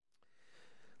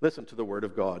Listen to the word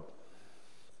of God.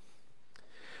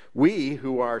 We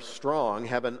who are strong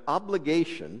have an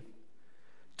obligation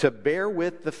to bear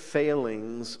with the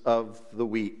failings of the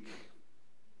weak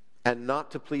and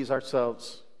not to please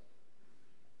ourselves.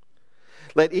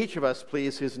 Let each of us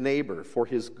please his neighbor for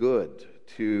his good,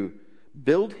 to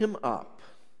build him up.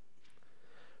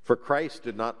 For Christ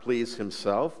did not please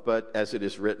himself, but as it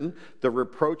is written, the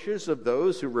reproaches of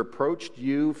those who reproached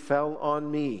you fell on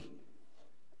me.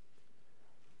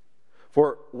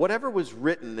 For whatever was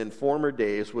written in former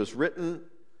days was written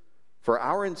for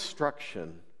our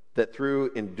instruction, that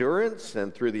through endurance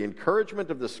and through the encouragement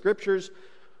of the Scriptures,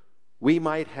 we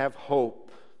might have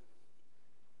hope.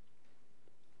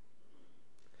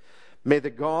 May the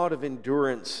God of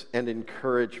endurance and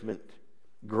encouragement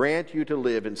grant you to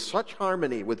live in such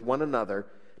harmony with one another,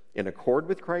 in accord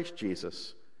with Christ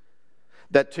Jesus,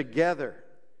 that together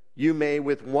you may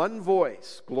with one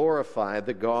voice glorify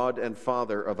the God and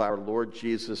Father of our Lord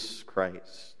Jesus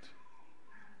Christ.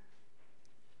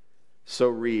 So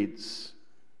reads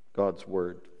God's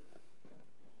Word.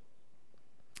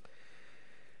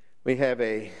 We have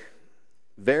a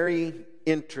very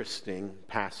interesting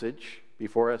passage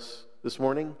before us this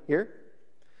morning here.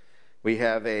 We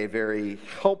have a very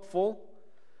helpful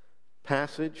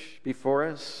passage before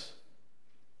us.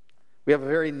 We have a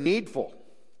very needful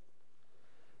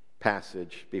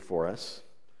passage before us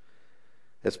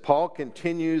as Paul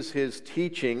continues his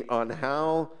teaching on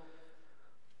how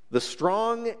the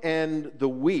strong and the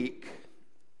weak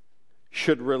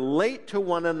should relate to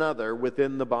one another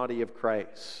within the body of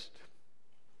Christ.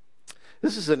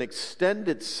 This is an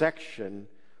extended section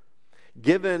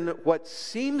given what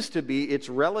seems to be its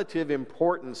relative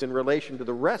importance in relation to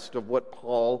the rest of what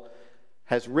Paul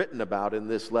has written about in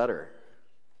this letter.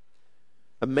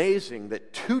 Amazing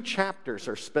that 2 chapters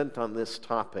are spent on this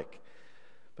topic.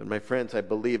 But my friends, I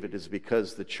believe it is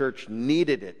because the church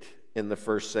needed it in the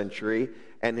first century,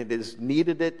 and it has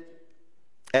needed it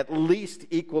at least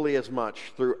equally as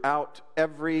much throughout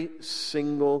every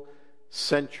single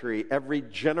century, every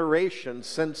generation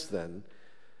since then,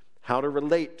 how to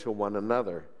relate to one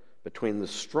another between the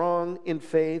strong in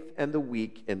faith and the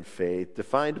weak in faith,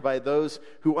 defined by those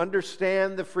who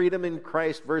understand the freedom in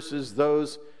Christ versus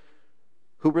those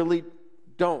who really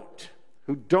don't,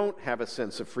 who don't have a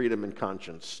sense of freedom and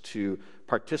conscience to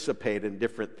participate in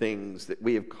different things that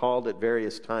we have called at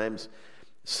various times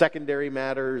secondary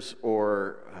matters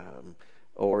or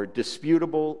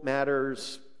disputable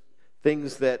matters,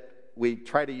 things that we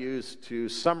try to use to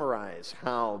summarize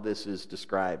how this is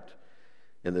described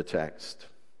in the text.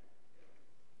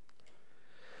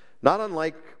 Not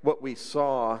unlike what we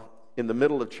saw in the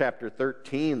middle of chapter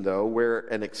 13, though, where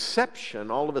an exception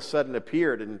all of a sudden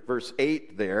appeared in verse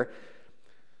 8 there.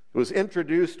 It was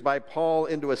introduced by Paul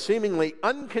into a seemingly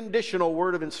unconditional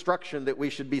word of instruction that we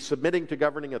should be submitting to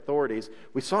governing authorities.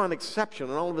 We saw an exception,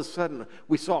 and all of a sudden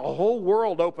we saw a whole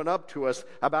world open up to us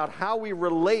about how we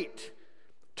relate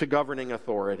to governing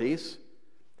authorities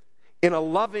in a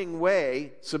loving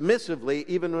way, submissively,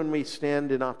 even when we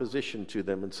stand in opposition to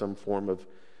them in some form of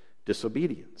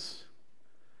disobedience.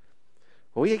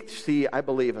 We see, I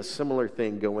believe, a similar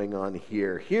thing going on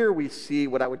here. Here we see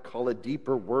what I would call a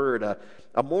deeper word, a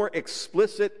more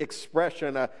explicit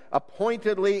expression, a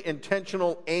pointedly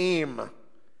intentional aim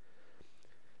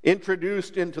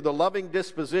introduced into the loving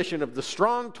disposition of the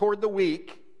strong toward the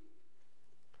weak,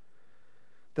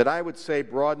 that I would say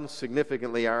broadens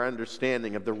significantly our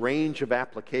understanding of the range of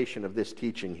application of this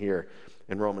teaching here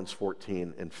in Romans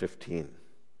 14 and 15.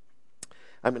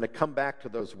 I'm going to come back to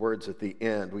those words at the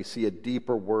end. We see a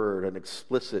deeper word, an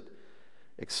explicit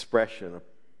expression, a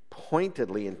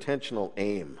pointedly intentional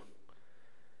aim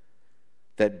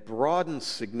that broadens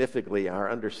significantly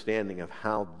our understanding of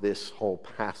how this whole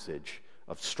passage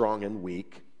of strong and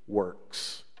weak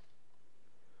works.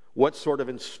 What sort of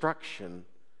instruction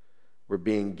we're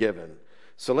being given.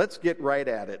 So let's get right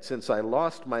at it. Since I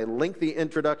lost my lengthy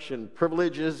introduction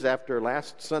privileges after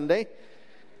last Sunday,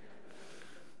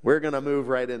 we're going to move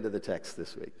right into the text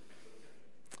this week.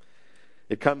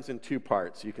 It comes in 2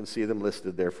 parts. You can see them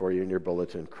listed there for you in your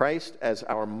bulletin. Christ as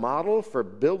our model for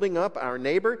building up our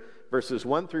neighbor, verses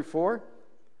 1 through 4.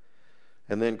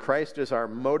 And then Christ as our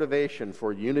motivation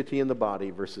for unity in the body,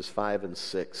 verses 5 and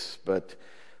 6. But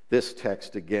this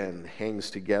text, again, hangs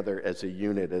together as a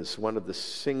unit, as one of the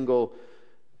single,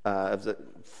 of the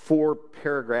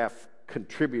 4-paragraph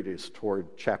contributors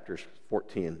toward chapters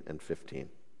 14 and 15.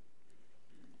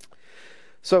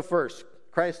 So first,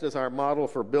 Christ is our model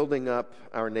for building up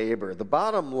our neighbor. The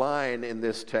bottom line in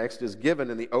this text is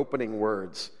given in the opening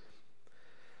words.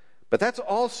 But that's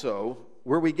also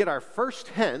where we get our first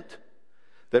hint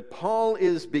that Paul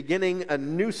is beginning a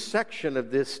new section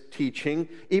of this teaching,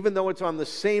 even though it's on the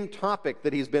same topic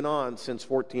that he's been on since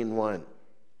 14:1.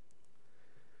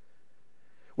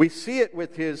 We see it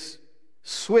with his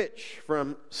switch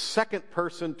from second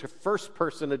person to first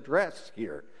person address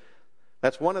here.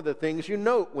 That's one of the things you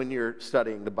note when you're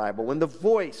studying the Bible, when the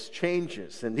voice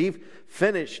changes. And he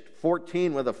finished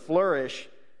 14 with a flourish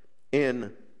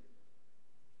in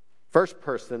first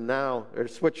person now, or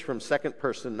switch from second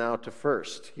person now to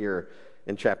first here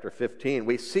in chapter 15.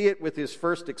 We see it with his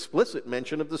first explicit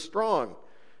mention of the strong.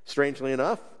 Strangely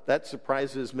enough, that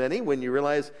surprises many when you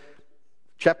realize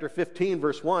chapter 15,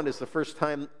 verse 1 is the first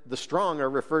time the strong are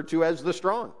referred to as the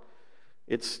strong.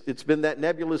 It's been that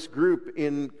nebulous group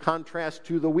in contrast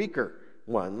to the weaker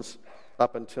ones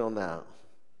up until now.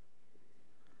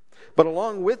 But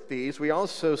along with these, we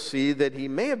also see that he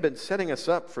may have been setting us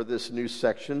up for this new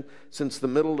section since the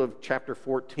middle of chapter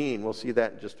 14. We'll see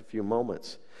that in just a few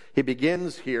moments. He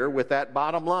begins here with that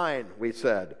bottom line, we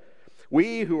said.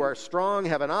 We who are strong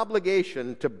have an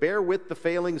obligation to bear with the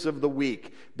failings of the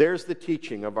weak. There's the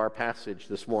teaching of our passage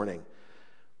this morning.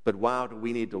 But wow, do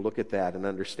we need to look at that and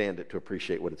understand it to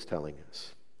appreciate what it's telling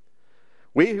us.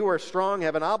 We who are strong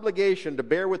have an obligation to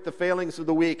bear with the failings of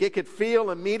the weak. It could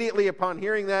feel immediately upon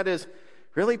hearing that as,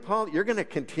 really, Paul, you're going to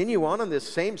continue on this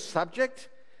same subject?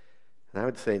 And I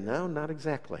would say, no, not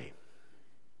exactly.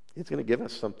 He's going to give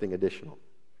us something additional.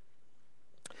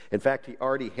 In fact, he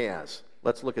already has.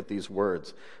 Let's look at these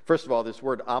words. First of all, this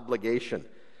word obligation.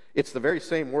 It's the very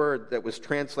same word that was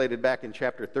translated back in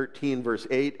chapter 13, verse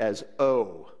 8 as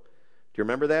owe. Do you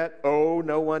remember that? Owe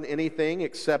no one anything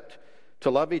except to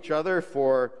love each other,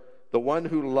 for the one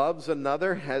who loves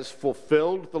another has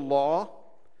fulfilled the law.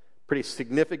 Pretty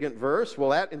significant verse.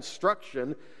 Well, that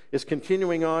instruction is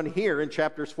continuing on here in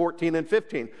chapters 14 and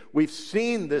 15. We've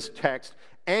seen this text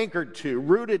anchored to,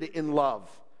 rooted in love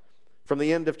from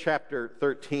the end of chapter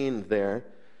 13 there.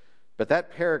 But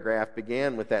that paragraph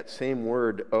began with that same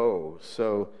word, owe.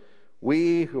 So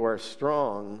we who are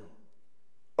strong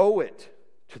owe it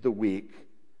to the weak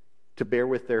to bear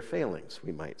with their failings,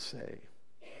 we might say.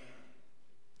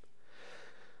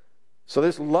 So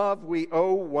this love we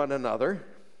owe one another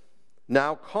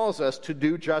now calls us to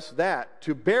do just that,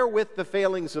 to bear with the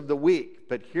failings of the weak.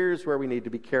 But here's where we need to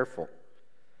be careful.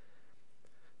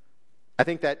 I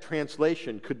think that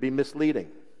translation could be misleading.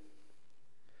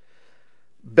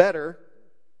 Better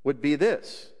would be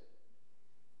this.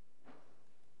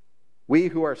 We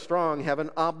who are strong have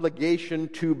an obligation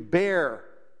to bear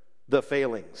the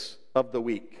failings of the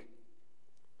weak.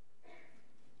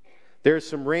 There's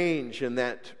some range in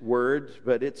that word,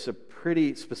 but it's a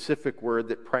pretty specific word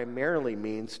that primarily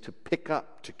means to pick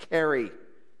up, to carry,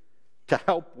 to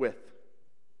help with.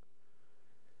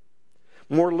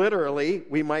 More literally,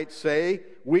 we might say,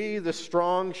 we, the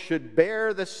strong, should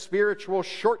bear the spiritual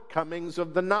shortcomings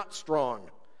of the not strong.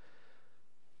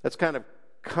 That's kind of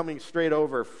coming straight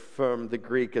over from the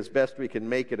Greek as best we can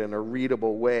make it in a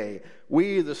readable way.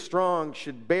 We, the strong,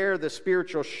 should bear the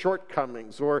spiritual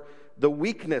shortcomings or the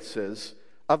weaknesses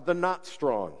of the not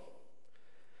strong.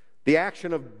 The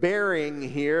action of bearing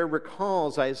here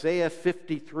recalls Isaiah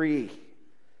 53,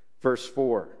 verse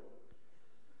 4.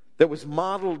 That was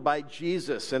modeled by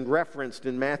Jesus and referenced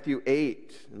in Matthew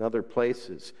 8 and other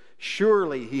places.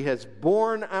 Surely he has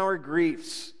borne our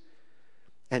griefs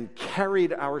and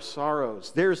carried our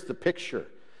sorrows. There's the picture.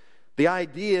 The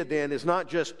idea then is not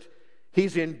just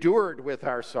he's endured with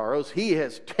our sorrows. He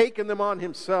has taken them on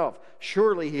himself.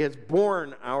 Surely he has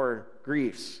borne our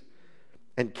griefs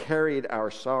and carried our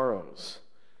sorrows.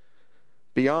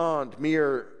 Beyond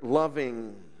mere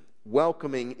loving,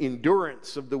 welcoming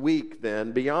endurance of the weak,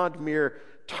 then, beyond mere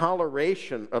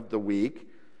toleration of the weak,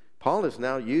 Paul is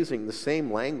now using the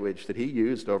same language that he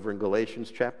used over in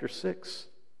Galatians chapter 6,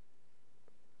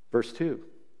 verse 2.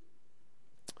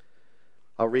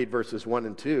 I'll read verses 1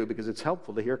 and 2 because it's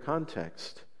helpful to hear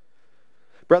context.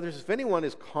 Brothers, if anyone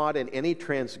is caught in any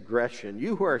transgression,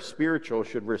 you who are spiritual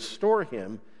should restore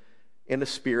him in a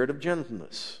spirit of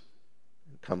gentleness.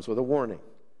 It comes with a warning.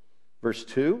 Verse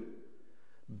 2.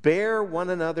 Bear one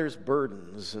another's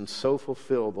burdens and so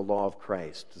fulfill the law of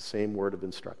Christ. The same word of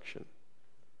instruction.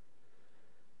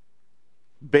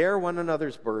 Bear one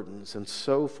another's burdens and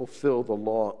so fulfill the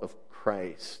law of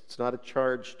Christ. It's not a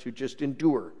charge to just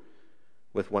endure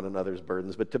with one another's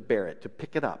burdens, but to bear it, to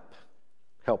pick it up,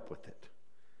 help with it.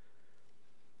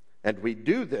 And we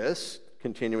do this,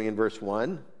 continuing in verse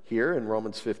 1 here in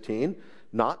Romans 15,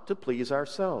 not to please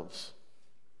ourselves.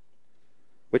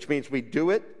 Which means we do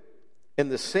it in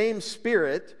the same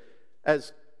spirit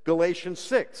as Galatians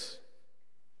 6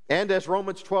 and as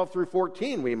Romans 12 through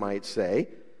 14, we might say,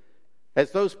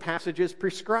 as those passages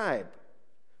prescribe.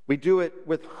 We do it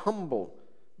with humble,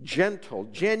 gentle,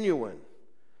 genuine,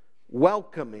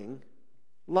 welcoming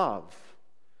love.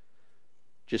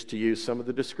 Just to use some of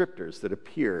the descriptors that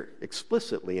appear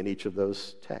explicitly in each of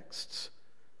those texts.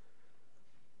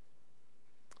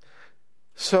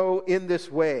 So in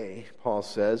this way, Paul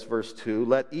says, verse 2,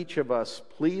 let each of us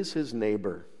please his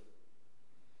neighbor.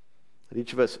 Let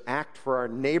each of us act for our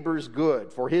neighbor's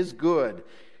good, for his good,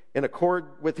 in accord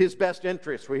with his best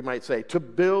interests, we might say, to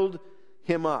build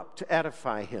him up, to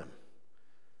edify him.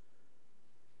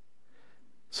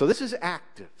 So this is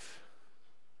active.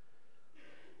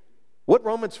 What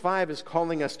Romans 5 is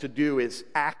calling us to do is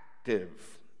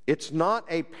active. It's not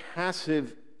a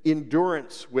passive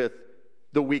endurance with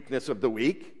the weakness of the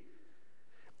weak.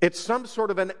 It's some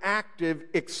sort of an active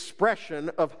expression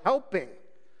of helping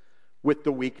with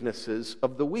the weaknesses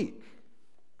of the weak,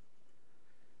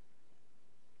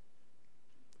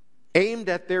 aimed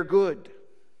at their good.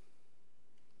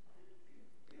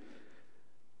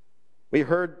 We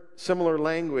heard similar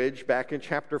language back in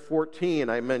chapter 14.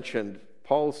 I mentioned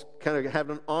Paul's kind of had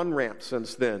an on-ramp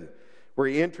since then, where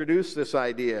he introduced this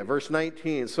idea. Verse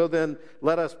 19, so then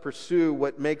let us pursue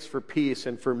what makes for peace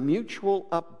and for mutual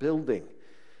upbuilding.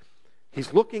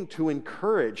 He's looking to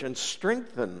encourage and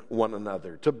strengthen one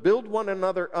another, to build one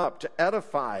another up, to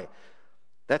edify.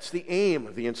 That's the aim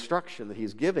of the instruction that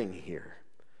he's giving here.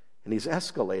 And he's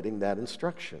escalating that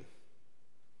instruction.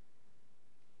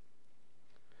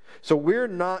 So we're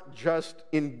not just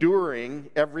enduring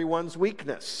everyone's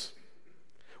weakness.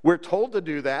 We're told to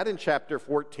do that in chapter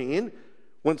 14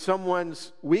 when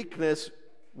someone's weakness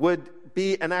would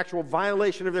be an actual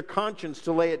violation of their conscience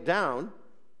to lay it down.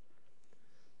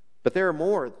 But there are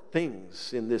more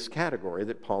things in this category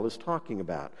that Paul is talking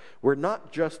about. We're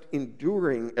not just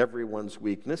enduring everyone's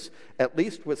weakness. At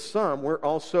least with some, we're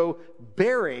also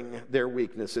bearing their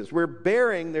weaknesses. We're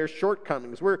bearing their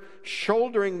shortcomings. We're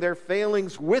shouldering their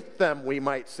failings with them, we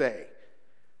might say.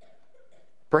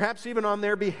 Perhaps even on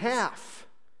their behalf.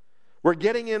 We're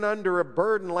getting in under a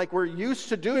burden like we're used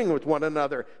to doing with one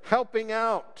another, helping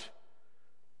out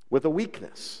with a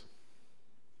weakness.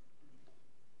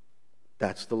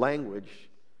 That's the language.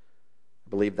 I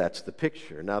believe that's the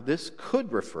picture. Now, this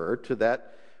could refer to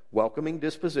that welcoming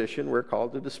disposition we're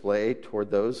called to display toward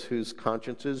those whose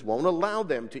consciences won't allow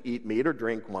them to eat meat or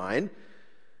drink wine,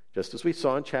 just as we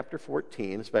saw in chapter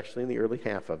 14, especially in the early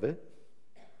half of it.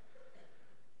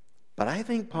 But I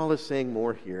think Paul is saying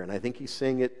more here, and I think he's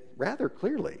saying it rather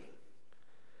clearly.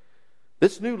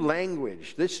 This new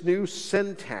language, this new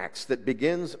syntax that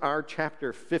begins our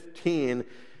chapter 15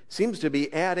 seems to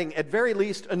be adding, at very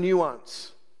least, a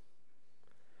nuance.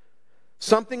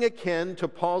 Something akin to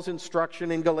Paul's instruction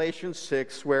in Galatians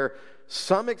 6, where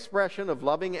some expression of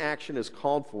loving action is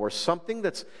called for, something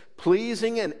that's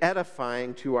pleasing and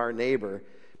edifying to our neighbor.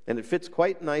 And it fits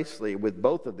quite nicely with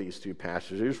both of these two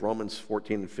passages, Romans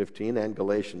 14 and 15 and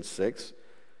Galatians 6.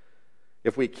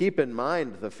 If we keep in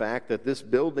mind the fact that this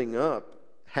building up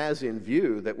has in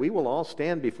view that we will all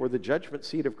stand before the judgment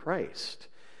seat of Christ,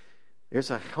 there's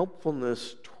a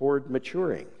helpfulness toward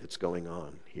maturing that's going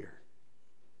on here.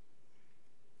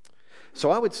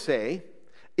 So I would say,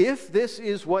 if this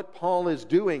is what Paul is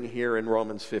doing here in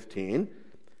Romans 15,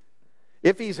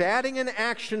 if he's adding an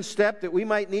action step that we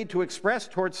might need to express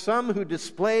towards some who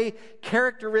display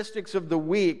characteristics of the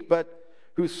weak, but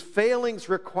whose failings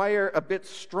require a bit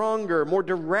stronger, more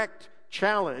direct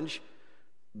challenge,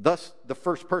 thus the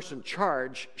first-person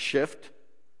charge shift,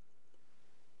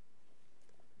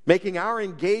 making our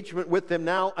engagement with them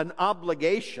now an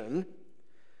obligation,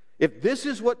 if this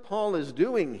is what Paul is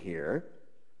doing here,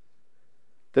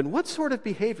 then what sort of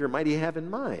behavior might he have in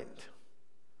mind?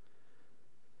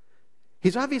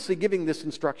 He's obviously giving this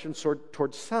instruction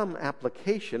towards some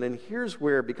application, and here's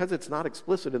where, because it's not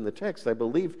explicit in the text, I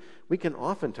believe we can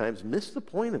oftentimes miss the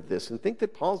point of this and think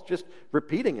that Paul's just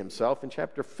repeating himself in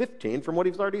chapter 15 from what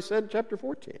he's already said in chapter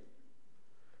 14.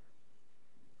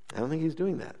 I don't think he's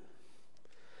doing that.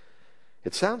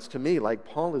 It sounds to me like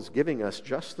Paul is giving us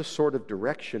just the sort of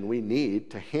direction we need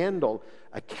to handle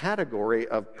a category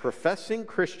of professing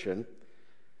Christian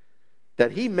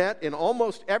that he met in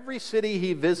almost every city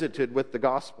he visited with the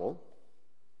gospel,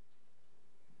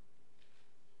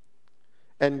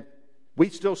 and we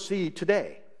still see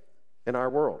today in our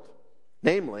world.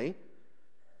 Namely,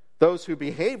 those who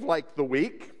behave like the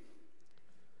weak,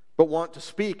 but want to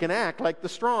speak and act like the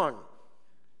strong,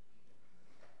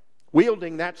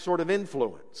 wielding that sort of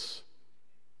influence.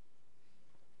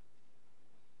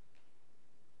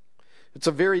 It's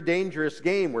a very dangerous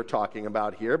game we're talking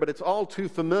about here, but it's all too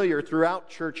familiar throughout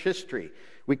church history.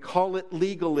 We call it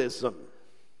legalism.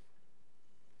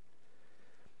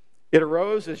 It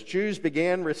arose as Jews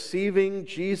began receiving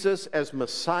Jesus as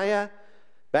Messiah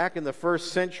back in the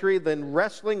first century, then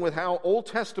wrestling with how Old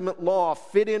Testament law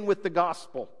fit in with the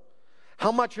gospel.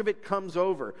 How much of it comes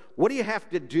over? What do you have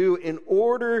to do in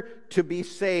order to be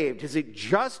saved? Is it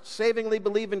just savingly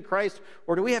believe in Christ,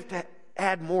 or do we have to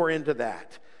add more into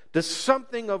that? Does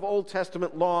something of Old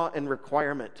Testament law and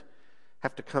requirement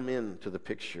have to come into the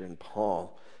picture? And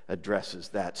Paul addresses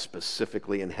that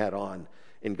specifically and head on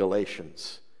in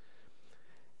Galatians.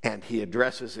 And he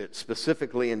addresses it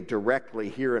specifically and directly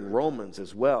here in Romans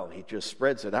as well. He just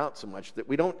spreads it out so much that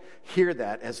we don't hear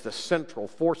that as the central,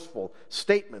 forceful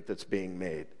statement that's being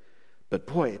made. But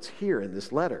boy, it's here in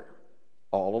this letter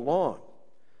all along.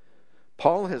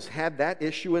 Paul has had that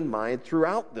issue in mind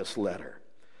throughout this letter.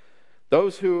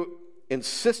 Those who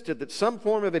insisted that some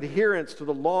form of adherence to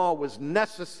the law was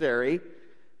necessary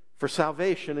for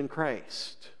salvation in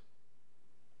Christ.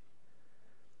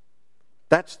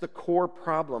 That's the core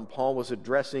problem Paul was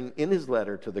addressing in his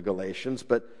letter to the Galatians,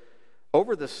 but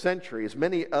over the centuries,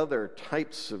 many other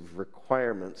types of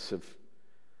requirements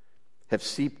have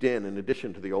seeped in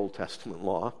addition to the Old Testament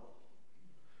law.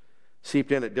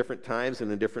 Seeped in at different times and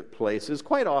in different places,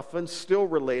 quite often still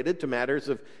related to matters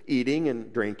of eating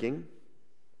and drinking,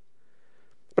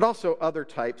 but also other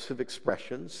types of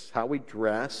expressions, how we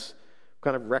dress,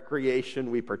 what kind of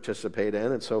recreation we participate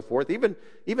in, and so forth. Even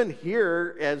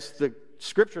here, as the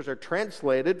Scriptures are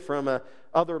translated from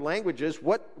other languages,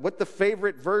 what the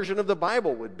favorite version of the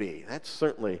Bible would be. That's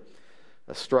certainly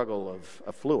a struggle of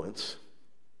affluence.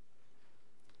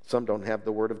 Some don't have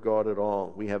the Word of God at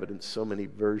all. We have it in so many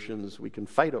versions, we can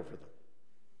fight over them.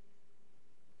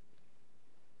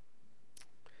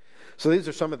 So these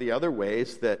are some of the other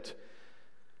ways that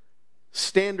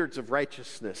standards of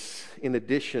righteousness, in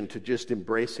addition to just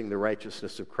embracing the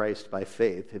righteousness of Christ by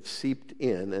faith, have seeped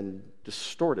in and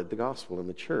distorted the gospel in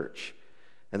the church.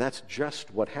 And that's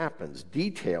just what happens.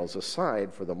 Details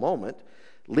aside for the moment,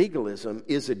 legalism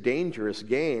is a dangerous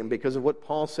game because of what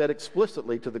Paul said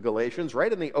explicitly to the Galatians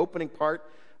right in the opening part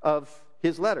of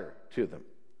his letter to them.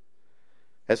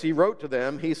 As he wrote to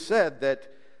them, he said that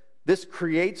this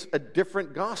creates a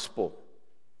different gospel.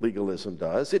 Legalism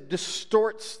does. It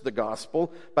distorts the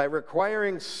gospel by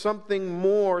requiring something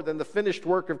more than the finished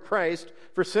work of Christ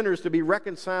for sinners to be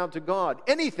reconciled to God.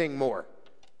 Anything more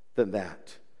than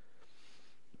that.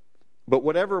 But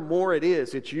whatever more it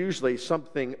is, it's usually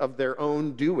something of their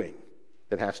own doing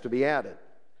that has to be added.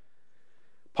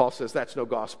 Paul says that's no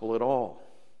gospel at all.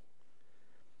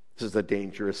 This is a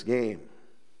dangerous game.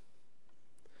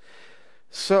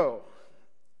 So,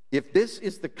 if this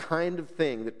is the kind of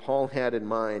thing that Paul had in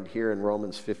mind here in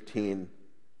Romans 15,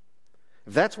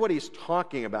 if that's what he's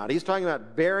talking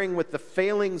about bearing with the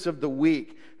failings of the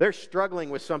weak. They're struggling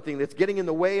with something that's getting in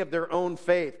the way of their own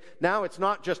faith. Now it's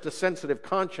not just a sensitive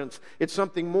conscience, it's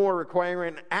something more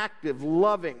requiring an active,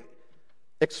 loving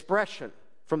expression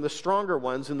from the stronger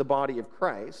ones in the body of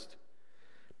Christ.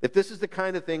 If this is the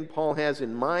kind of thing Paul has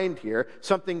in mind here,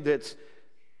 something that's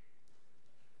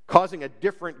causing a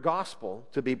different gospel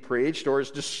to be preached or is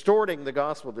distorting the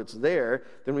gospel that's there,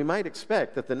 then we might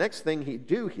expect that the next thing he'd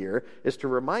do here is to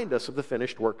remind us of the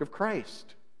finished work of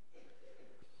Christ.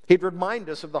 He'd remind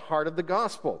us of the heart of the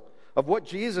gospel, of what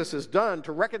Jesus has done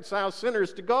to reconcile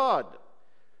sinners to God.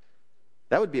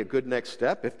 That would be a good next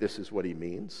step if this is what he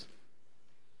means.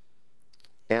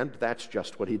 And that's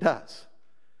just what he does.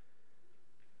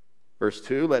 Verse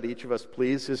 2, let each of us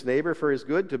please his neighbor for his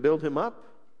good to build him up.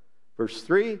 Verse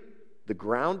 3, the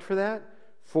ground for that,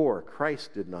 for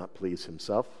Christ did not please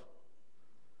himself.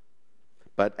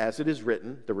 But as it is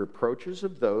written, the reproaches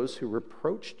of those who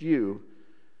reproached you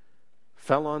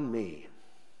fell on me.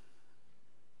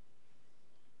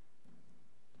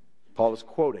 Paul is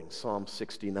quoting Psalm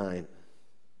 69.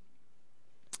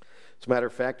 As a matter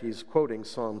of fact, he's quoting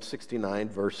Psalm 69,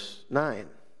 verse 9.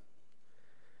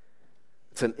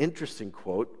 It's an interesting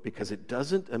quote because it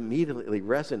doesn't immediately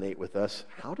resonate with us.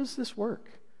 How does this work?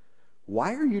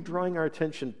 Why are you drawing our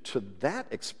attention to that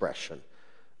expression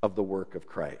of the work of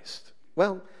Christ?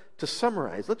 Well, to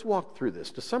summarize, let's walk through this.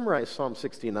 To summarize Psalm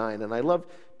 69, and I love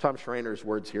Tom Schreiner's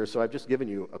words here, so I've just given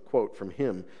you a quote from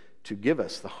him to give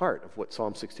us the heart of what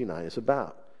Psalm 69 is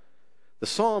about. The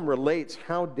psalm relates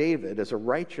how David, as a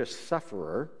righteous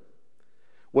sufferer,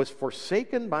 was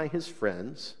forsaken by his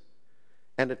friends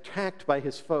and attacked by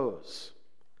his foes.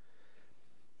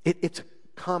 It's a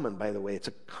common, by the way, it's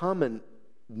a common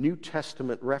New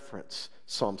Testament reference,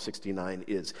 Psalm 69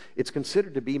 is. It's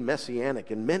considered to be messianic,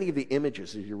 and many of the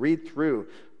images, as you read through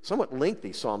somewhat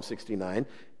lengthy Psalm 69,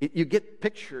 you get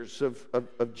pictures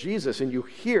of Jesus, and you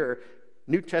hear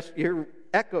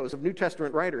echoes of New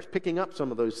Testament writers picking up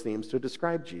some of those themes to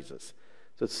describe Jesus.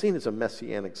 So it's seen as a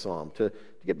messianic psalm. To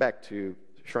get back to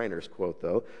Schreiner's quote,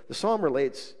 though, the psalm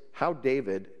relates how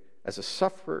David, as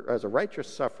a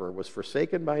righteous sufferer, was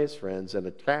forsaken by his friends and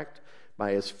attacked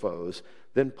by his foes.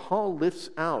 Then Paul lifts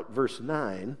out verse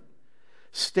 9,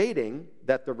 stating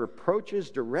that the reproaches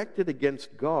directed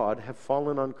against God have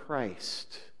fallen on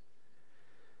Christ.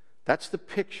 That's the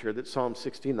picture that Psalm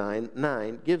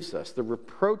 69:9 gives us. The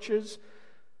reproaches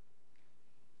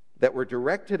that were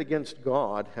directed against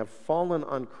God have fallen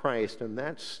on Christ, and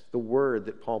that's the word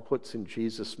that Paul puts in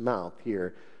Jesus' mouth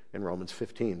here in Romans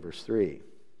 15, verse 3.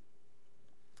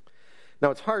 Now,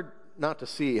 it's hard not to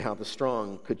see how the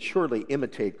strong could surely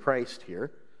imitate Christ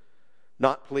here,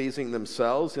 not pleasing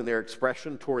themselves in their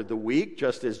expression toward the weak,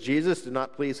 just as Jesus did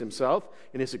not please himself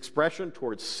in his expression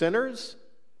towards sinners.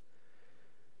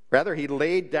 Rather, he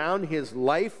laid down his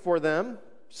life for them,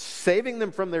 saving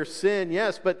them from their sin,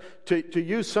 yes, but to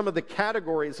use some of the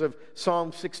categories of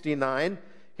Psalm 69,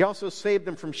 he also saved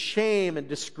them from shame and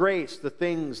disgrace, the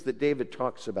things that David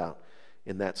talks about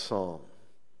in that psalm.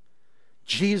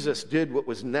 Jesus did what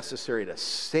was necessary to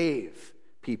save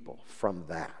people from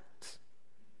that.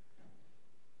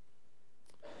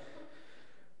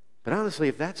 But honestly,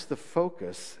 if that's the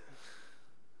focus,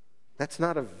 that's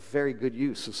not a very good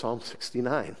use of Psalm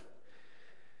 69.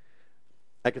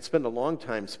 I could spend a long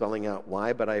time spelling out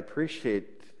why, but I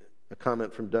appreciate a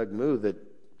comment from Doug Moo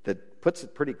that puts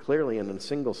it pretty clearly in a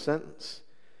single sentence.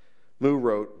 Moo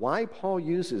wrote, "Why Paul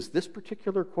uses this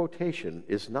particular quotation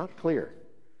is not clear,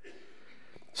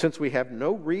 since we have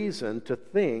no reason to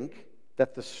think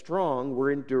that the strong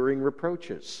were enduring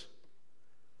reproaches."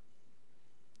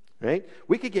 Right?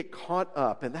 We could get caught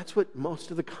up, and that's what most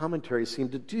of the commentaries seem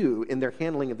to do in their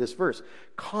handling of this verse,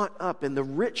 caught up in the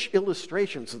rich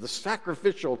illustrations of the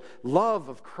sacrificial love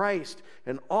of Christ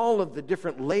and all of the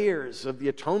different layers of the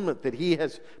atonement that he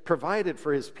has provided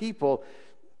for his people,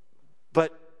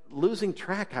 but losing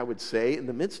track, I would say, in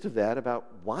the midst of that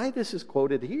about why this is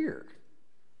quoted here.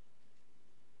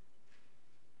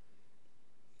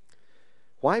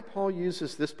 Why Paul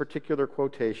uses this particular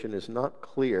quotation is not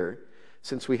clear,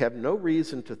 since we have no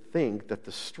reason to think that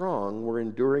the strong were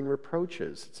enduring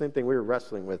reproaches. Same thing we were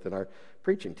wrestling with in our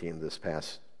preaching team this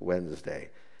past Wednesday.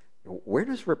 Where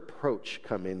does reproach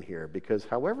come in here? Because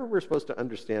however we're supposed to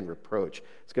understand reproach,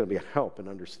 it's going to be a help in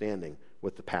understanding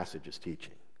what the passage is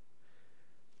teaching.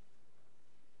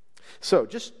 So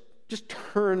just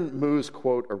turn Moo's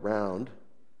quote around,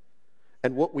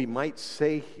 and what we might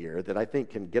say here that I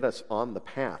think can get us on the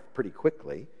path pretty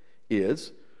quickly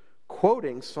is,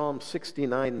 quoting Psalm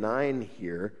 69:9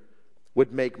 here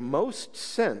would make most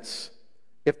sense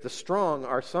if the strong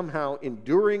are somehow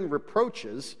enduring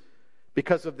reproaches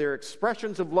because of their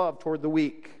expressions of love toward the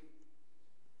weak.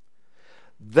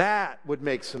 That would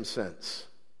make some sense.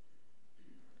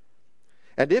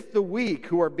 And if the weak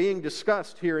who are being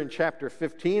discussed here in chapter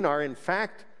 15 are in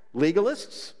fact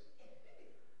legalists,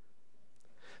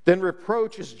 then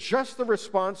reproach is just the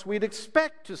response we'd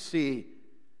expect to see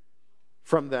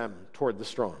from them toward the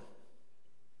strong.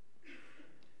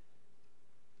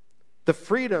 The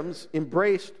freedoms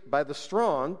embraced by the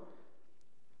strong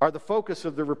are the focus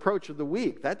of the reproach of the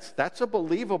weak. That's a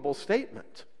believable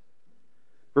statement.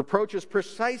 Reproach is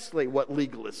precisely what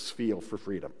legalists feel for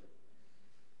freedom.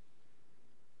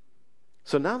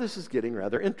 So now this is getting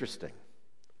rather interesting.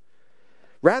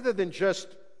 Rather than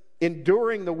just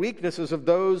enduring the weaknesses of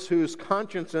those whose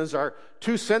consciences are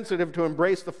too sensitive to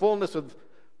embrace the fullness of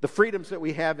the freedoms that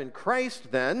we have in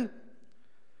Christ, then,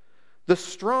 the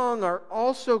strong are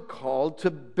also called to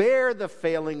bear the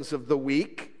failings of the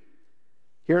weak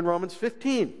here in Romans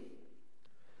 15.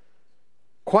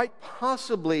 Quite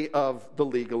possibly of the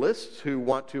legalists who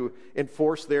want to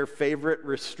enforce their favorite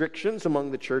restrictions among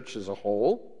the church as a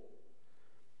whole.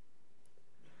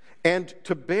 And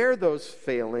to bear those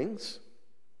failings,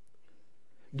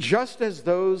 just as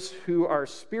those who are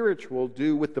spiritual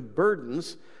do with the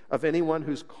burdens of anyone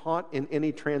who's caught in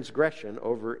any transgression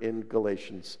over in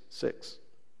Galatians 6.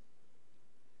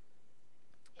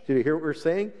 Did you hear what we're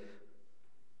saying?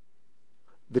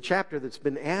 The chapter that's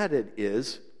been added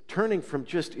is turning from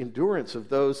just endurance of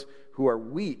those who are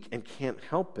weak and can't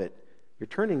help it. You're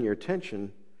turning your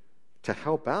attention to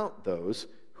help out those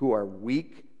who are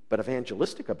weak but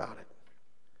evangelistic about it.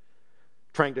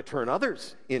 Trying to turn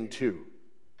others into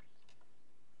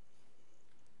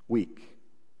weak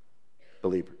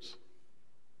believers.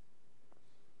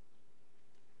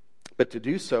 But to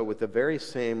do so with the very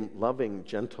same loving,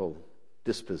 gentle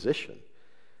disposition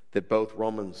that both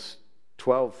Romans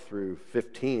 12 through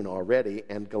 15 already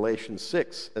and Galatians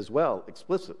 6 as well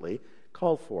explicitly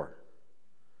call for.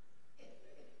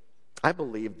 I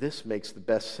believe this makes the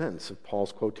best sense of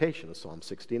Paul's quotation of Psalm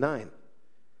 69.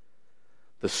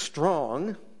 The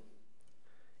strong,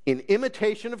 in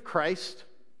imitation of Christ,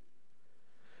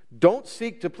 don't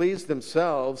seek to please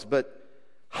themselves, but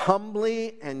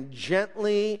humbly and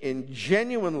gently, in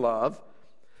genuine love,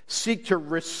 seek to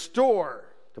restore,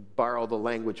 to borrow the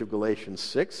language of Galatians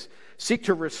 6, seek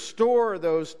to restore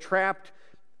those trapped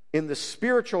in the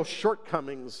spiritual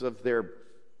shortcomings of their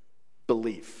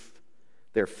belief,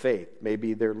 their faith,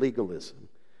 maybe their legalism.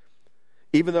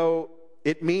 Even though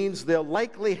it means they'll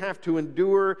likely have to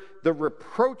endure the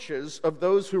reproaches of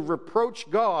those who reproach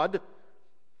God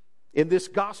in this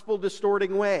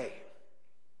gospel-distorting way.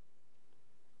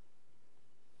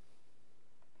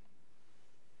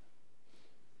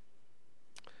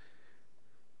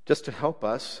 Just to help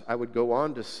us, I would go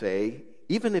on to say,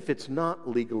 even if it's not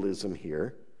legalism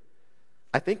here,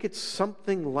 I think it's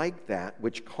something like that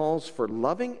which calls for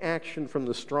loving action from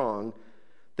the strong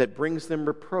that brings them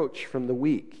reproach from the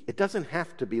weak. It doesn't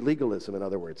have to be legalism, in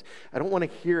other words. I don't want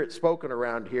to hear it spoken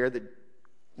around here that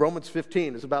Romans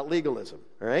 15 is about legalism,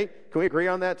 all right? Can we agree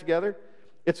on that together?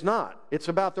 It's not. It's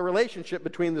about the relationship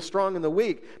between the strong and the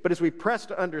weak. But as we press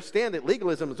to understand it,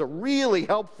 legalism is a really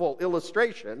helpful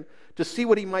illustration to see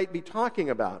what he might be talking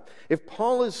about. If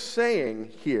Paul is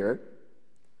saying here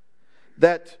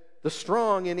that the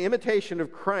strong, in imitation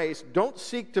of Christ, don't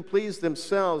seek to please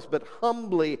themselves, but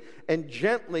humbly and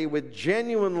gently, with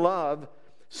genuine love,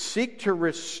 seek to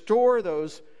restore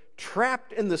those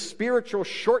trapped in the spiritual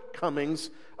shortcomings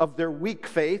of their weak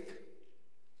faith,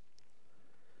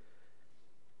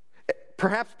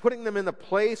 perhaps putting them in a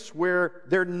place where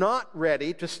they're not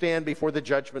ready to stand before the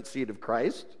judgment seat of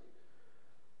Christ,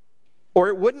 or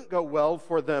it wouldn't go well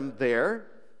for them there,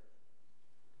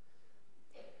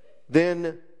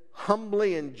 then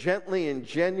humbly and gently in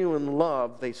genuine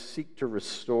love they seek to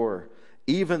restore,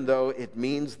 even though it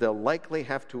means they'll likely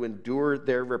have to endure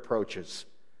their reproaches.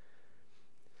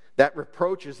 That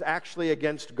reproach is actually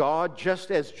against God, just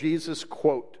as Jesus'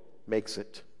 quote makes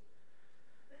it.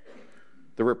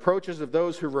 The reproaches of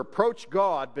those who reproach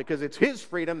God because it's His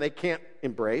freedom they can't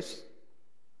embrace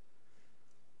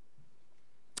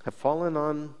have fallen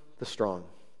on the strong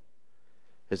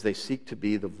as they seek to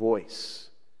be the voice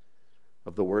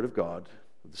of the Word of God,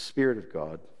 of the Spirit of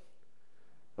God,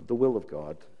 of the will of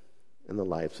God in the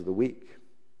lives of the weak.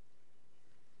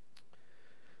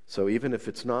 So even if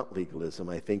it's not legalism,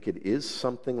 I think it is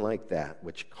something like that,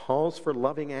 which calls for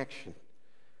loving action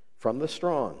from the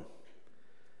strong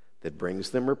that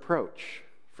brings them reproach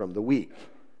from the weak.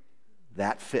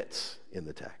 That fits in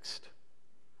the text.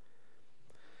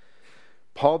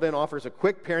 Paul then offers a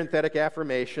quick parenthetic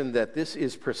affirmation that this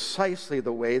is precisely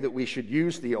the way that we should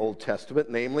use the Old Testament,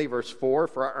 namely, verse 4,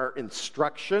 for our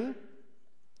instruction,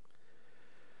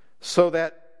 so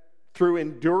that through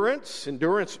endurance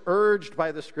urged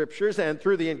by the Scriptures, and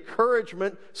through the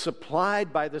encouragement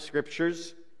supplied by the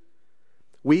Scriptures,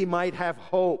 we might have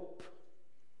hope.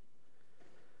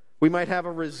 We might have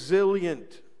a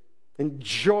resilient and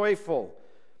joyful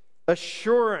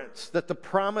assurance that the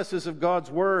promises of God's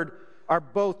Word are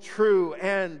both true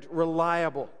and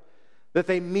reliable, that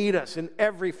they meet us in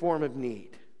every form of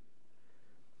need.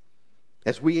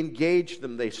 As we engage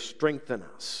them, they strengthen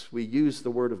us. We use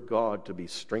the Word of God to be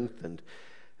strengthened.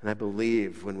 And I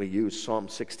believe when we use Psalm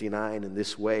 69 in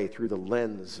this way, through the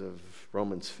lens of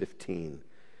Romans 15,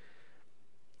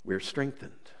 we're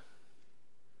strengthened.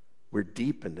 We're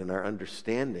deepened in our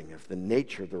understanding of the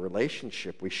nature of the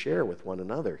relationship we share with one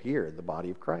another here in the body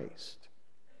of Christ.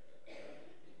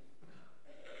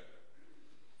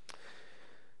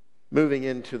 Moving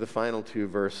into the final two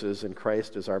verses, and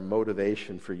Christ is our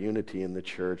motivation for unity in the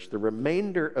church, the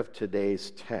remainder of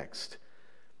today's text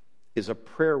is a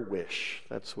prayer wish.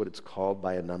 That's what it's called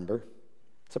by a number.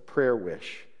 It's a prayer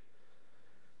wish,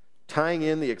 tying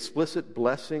in the explicit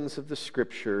blessings of the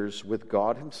Scriptures with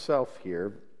God Himself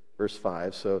here, verse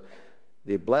 5. So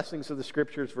the blessings of the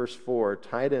Scriptures, verse 4,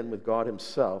 tied in with God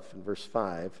Himself in verse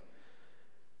 5.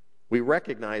 We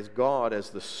recognize God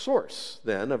as the source,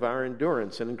 then, of our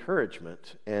endurance and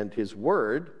encouragement. And His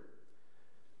Word,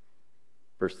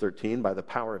 verse 13, by the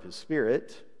power of His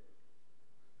Spirit,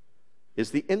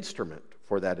 is the instrument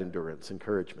for that endurance,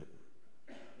 encouragement.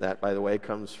 That, by the way,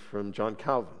 comes from John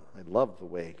Calvin. I love the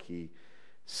way he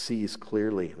sees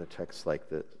clearly in a text like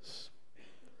this.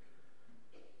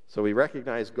 So we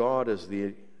recognize God as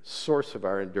the source of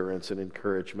our endurance and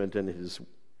encouragement, and His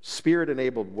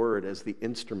Spirit-enabled Word as the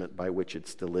instrument by which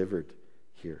it's delivered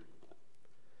here.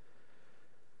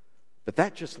 But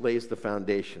that just lays the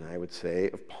foundation, I would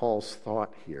say, of Paul's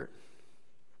thought here.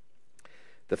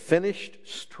 The finished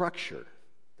structure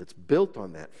that's built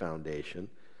on that foundation,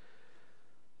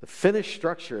 the finished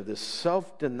structure of this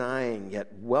self-denying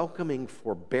yet welcoming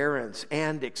forbearance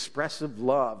and expressive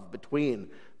love between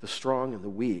the strong and the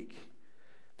weak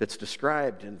that's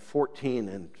described in 14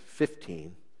 and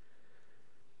 15,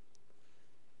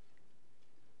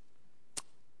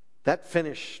 that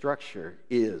finished structure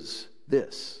is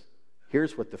this.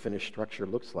 Here's what the finished structure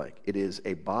looks like. It is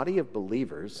a body of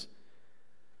believers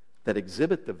that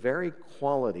exhibit the very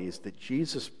qualities that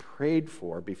Jesus prayed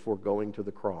for before going to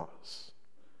the cross.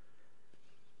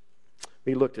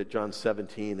 We looked at John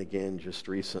 17 again just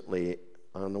recently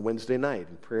on a Wednesday night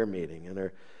in prayer meeting and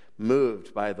are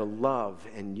moved by the love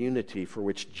and unity for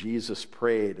which Jesus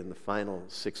prayed in the final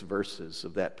 6 verses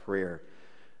of that prayer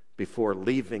before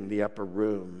leaving the upper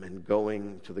room and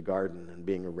going to the garden and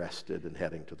being arrested and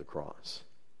heading to the cross.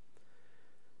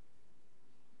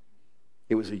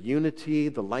 It was a unity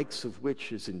the likes of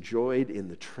which is enjoyed in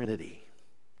the Trinity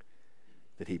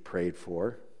that he prayed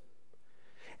for,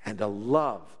 and a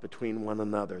love between one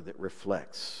another that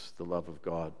reflects the love of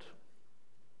God.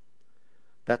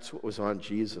 That's what was on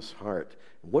Jesus' heart.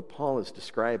 And what Paul is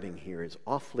describing here is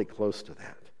awfully close to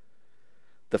that.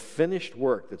 The finished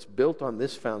work that's built on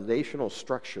this foundational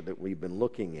structure that we've been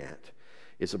looking at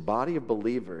is a body of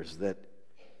believers that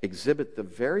exhibit the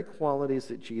very qualities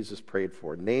that Jesus prayed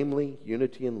for, namely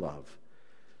unity and love.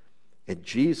 And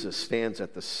Jesus stands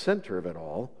at the center of it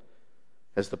all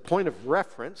as the point of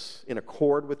reference in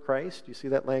accord with Christ. Do you see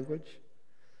that language?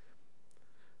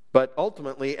 But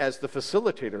ultimately as the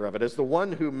facilitator of it, as the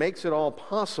one who makes it all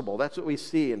possible. That's what we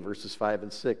see in verses 5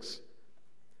 and 6.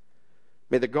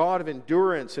 May the God of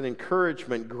endurance and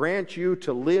encouragement grant you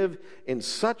to live in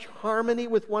such harmony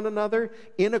with one another,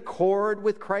 in accord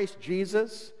with Christ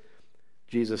Jesus.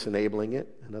 Jesus enabling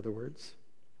it, in other words.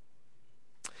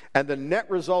 And the net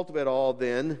result of it all,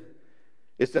 then,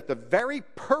 is that the very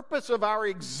purpose of our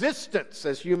existence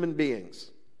as human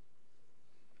beings,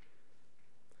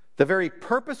 the very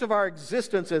purpose of our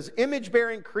existence as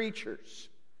image-bearing creatures,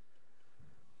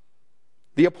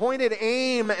 the appointed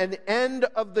aim and end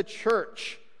of the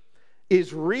church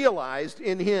is realized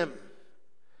in him.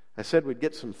 I said we'd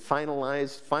get some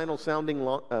final sounding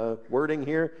wording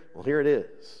here. Well, here it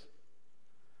is.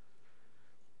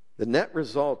 The net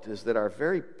result is that our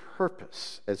very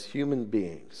purpose as human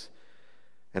beings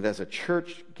and as a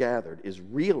church gathered is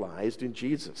realized in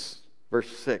Jesus. Verse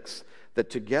 6, that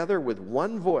together with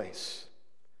one voice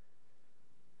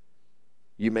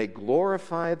you may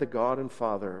glorify the God and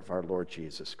Father of our Lord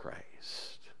Jesus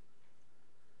Christ.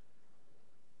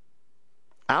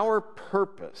 Our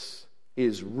purpose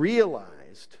is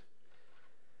realized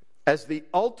as the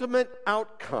ultimate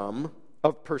outcome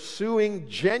of pursuing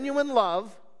genuine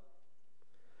love,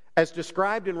 as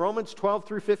described in Romans 12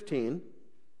 through 15,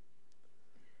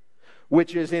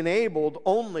 which is enabled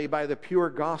only by the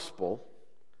pure gospel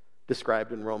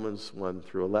described in Romans 1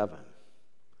 through 11.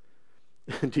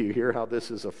 Do you hear how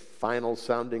this is a final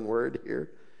sounding word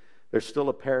here? There's still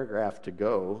a paragraph to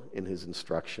go in his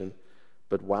instruction,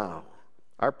 but wow.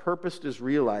 Our purpose is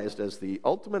realized as the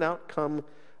ultimate outcome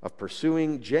of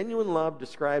pursuing genuine love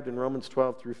described in Romans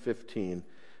 12 through 15,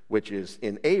 which is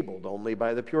enabled only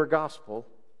by the pure gospel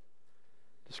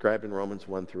described in Romans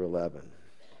 1 through 11.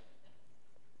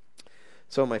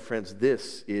 So, my friends,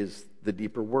 this is the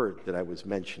deeper word that I was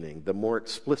mentioning, the more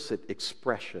explicit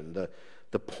expression,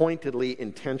 the pointedly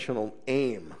intentional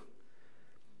aim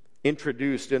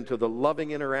introduced into the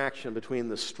loving interaction between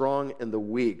the strong and the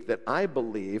weak that I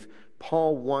believe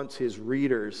Paul wants his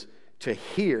readers to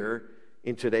hear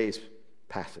in today's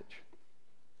passage.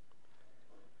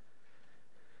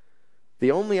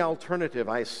 The only alternative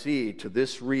I see to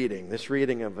this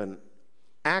reading of an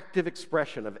active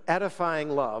expression of edifying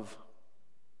love,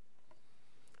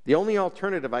 the only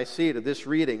alternative I see to this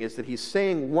reading is that he's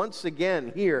saying once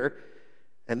again here,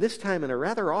 and this time in a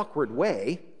rather awkward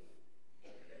way,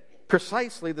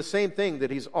 precisely the same thing that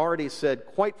he's already said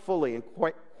quite fully and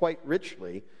quite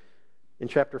richly in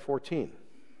chapter 14.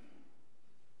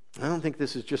 I don't think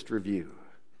this is just review.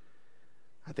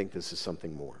 I think this is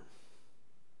something more.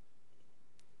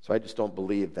 So I just don't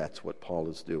believe that's what Paul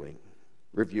is doing,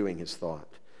 reviewing his thought.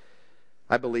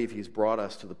 I believe he's brought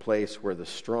us to the place where the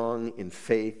strong in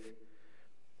faith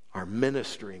are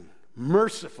ministering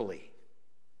mercifully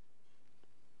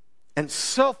and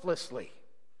selflessly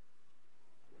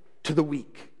to the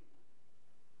weak.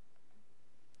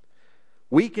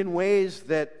 Weak in ways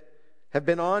that have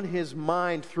been on his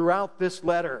mind throughout this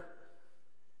letter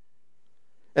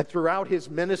and throughout his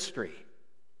ministry,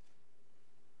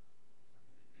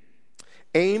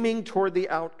 aiming toward the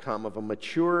outcome of a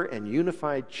mature and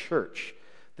unified church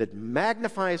that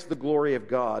magnifies the glory of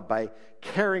God by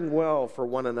caring well for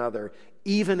one another,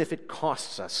 even if it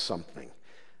costs us something.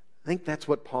 I think that's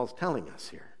what Paul's telling us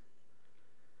here.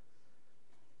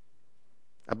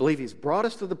 I believe he's brought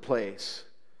us to the place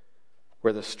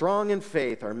where the strong in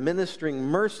faith are ministering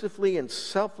mercifully and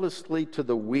selflessly to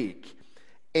the weak,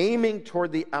 aiming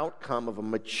toward the outcome of a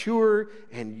mature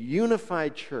and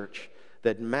unified church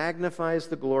that magnifies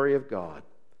the glory of God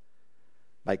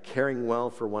by caring well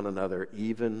for one another,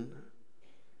 even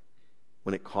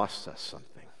when it costs us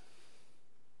something.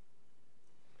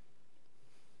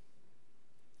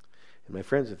 And my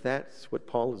friends, if that's what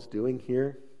Paul is doing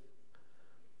here,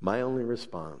 my only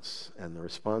response, and the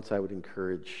response I would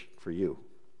encourage for you,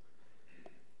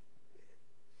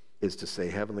 is to say,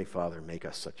 Heavenly Father, make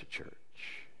us such a church.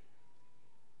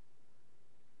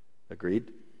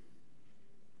 Agreed?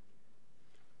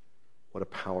 What a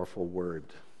powerful word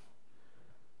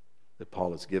that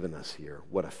Paul has given us here.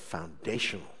 What a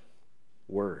foundational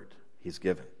word he's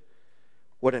given.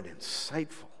 What an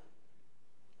insightful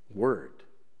word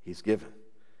he's given.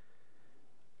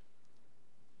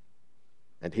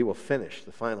 And he will finish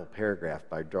the final paragraph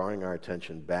by drawing our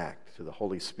attention back to the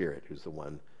Holy Spirit, who's the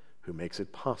one who makes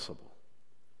it possible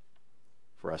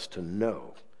for us to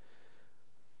know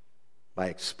by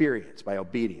experience, by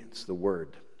obedience, the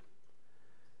word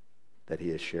that he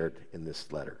has shared in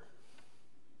this letter.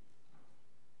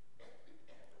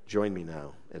 Join me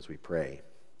now as we pray.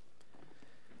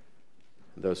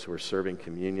 Those who are serving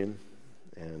communion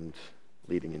and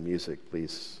leading in music,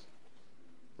 please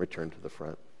return to the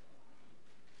front.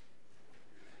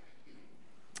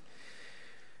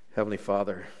 Heavenly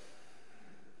Father,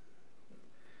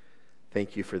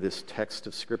 thank you for this text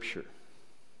of Scripture.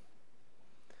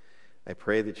 I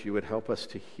pray that you would help us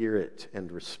to hear it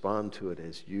and respond to it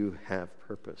as you have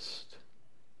purposed.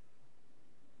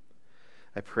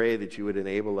 I pray that you would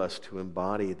enable us to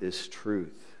embody this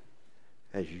truth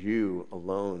as you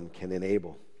alone can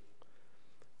enable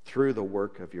through the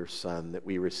work of your Son that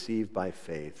we receive by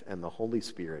faith and the Holy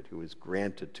Spirit who is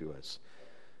granted to us.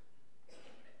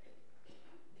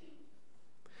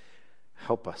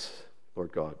 Help us,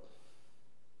 Lord God,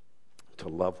 to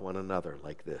love one another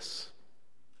like this,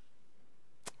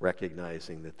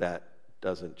 recognizing that that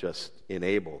doesn't just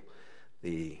enable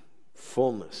the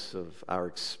fullness of our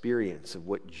experience of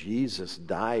what Jesus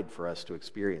died for us to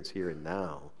experience here and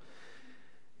now.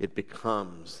 It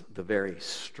becomes the very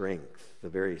strength, the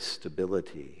very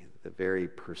stability, the very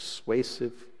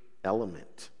persuasive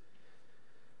element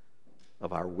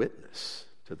of our witness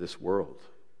to this world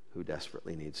who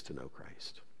desperately needs to know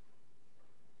Christ.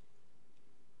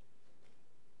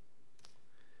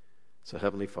 So,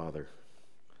 Heavenly Father,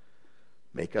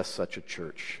 make us such a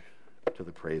church to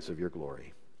the praise of your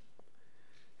glory.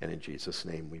 And in Jesus'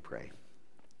 name we pray.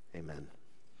 Amen.